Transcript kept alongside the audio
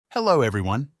Hello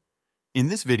everyone. In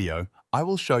this video, I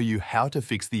will show you how to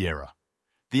fix the error.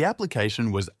 The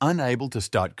application was unable to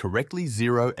start correctly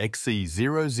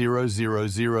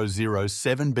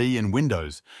 0xc000007b in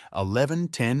Windows 11,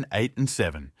 10, 8 and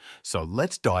 7. So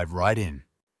let's dive right in.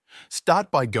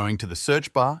 Start by going to the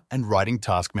search bar and writing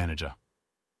Task Manager.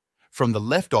 From the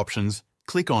left options,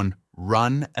 click on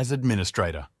Run as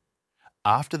Administrator.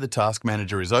 After the Task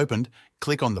Manager is opened,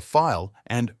 click on the file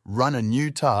and Run a new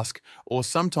task, or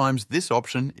sometimes this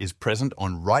option is present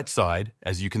on right side,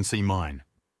 as you can see mine.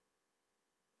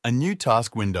 A new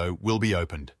task window will be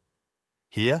opened.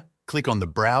 Here, click on the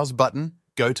Browse button,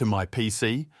 go to My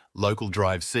PC, Local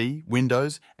Drive C,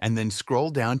 Windows, and then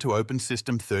scroll down to open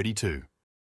System32.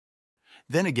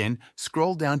 Then again,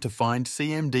 scroll down to find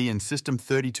CMD in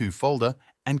System32 folder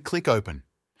and click Open.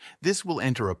 This will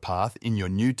enter a path in your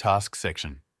new task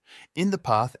section. In the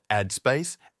path, add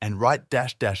space and write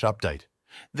 --update.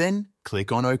 Then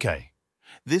click on OK.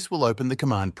 This will open the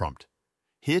command prompt.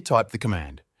 Here type the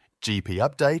command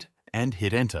gp-update and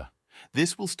hit enter.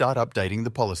 This will start updating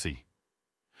the policy.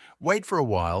 Wait for a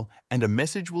while and a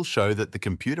message will show that the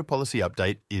computer policy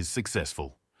update is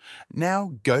successful.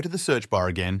 Now go to the search bar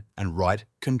again and write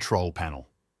Control Panel.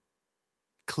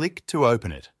 Click to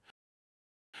open it.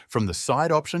 From the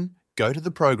side option, go to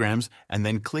the Programs and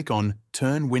then click on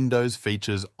Turn Windows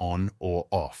Features on or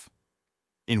off.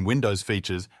 In Windows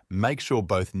Features, make sure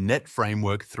both Net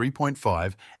Framework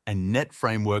 3.5 and Net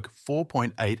Framework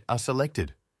 4.8 are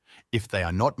selected. If they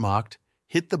are not marked,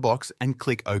 hit the box and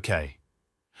click OK.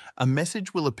 A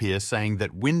message will appear saying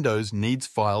that Windows needs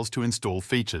files to install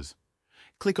features.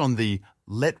 Click on the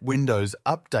Let Windows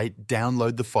Update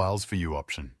Download the Files for You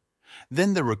option.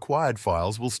 Then the required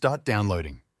files will start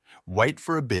downloading. Wait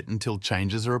for a bit until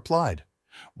changes are applied.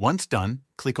 Once done,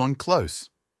 click on Close.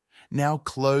 Now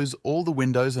close all the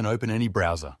windows and open any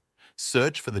browser.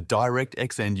 Search for the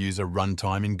DirectX End-User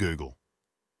Runtime in Google.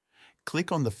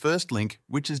 Click on the first link,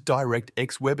 which is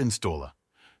DirectX Web Installer.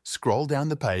 Scroll down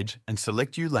the page and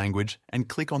select your language and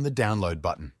click on the Download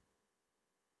button.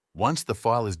 Once the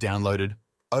file is downloaded,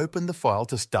 open the file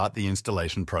to start the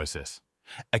installation process.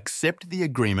 Accept the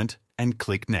agreement and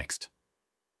click Next.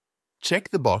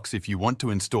 Check the box if you want to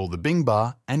install the Bing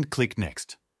bar and click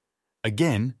Next.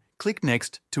 Again, click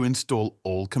Next to install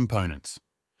all components.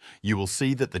 You will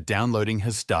see that the downloading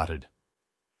has started.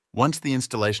 Once the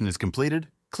installation is completed,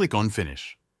 click on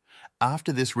Finish.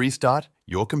 After this restart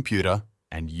your computer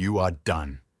and you are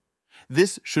done.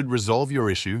 This should resolve your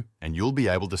issue and you'll be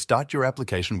able to start your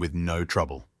application with no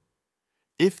trouble.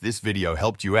 If this video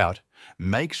helped you out,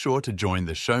 make sure to join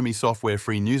the Show Me Software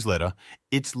free newsletter.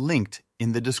 It's linked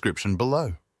in the description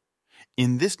below.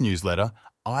 In this newsletter,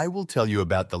 I will tell you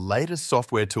about the latest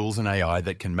software tools and AI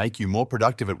that can make you more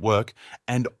productive at work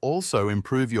and also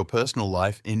improve your personal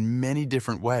life in many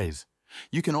different ways.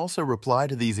 You can also reply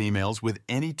to these emails with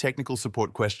any technical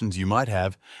support questions you might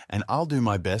have, and I'll do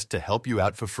my best to help you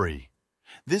out for free.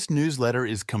 This newsletter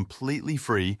is completely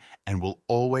free and will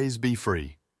always be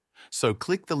free. So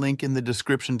click the link in the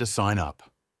description to sign up.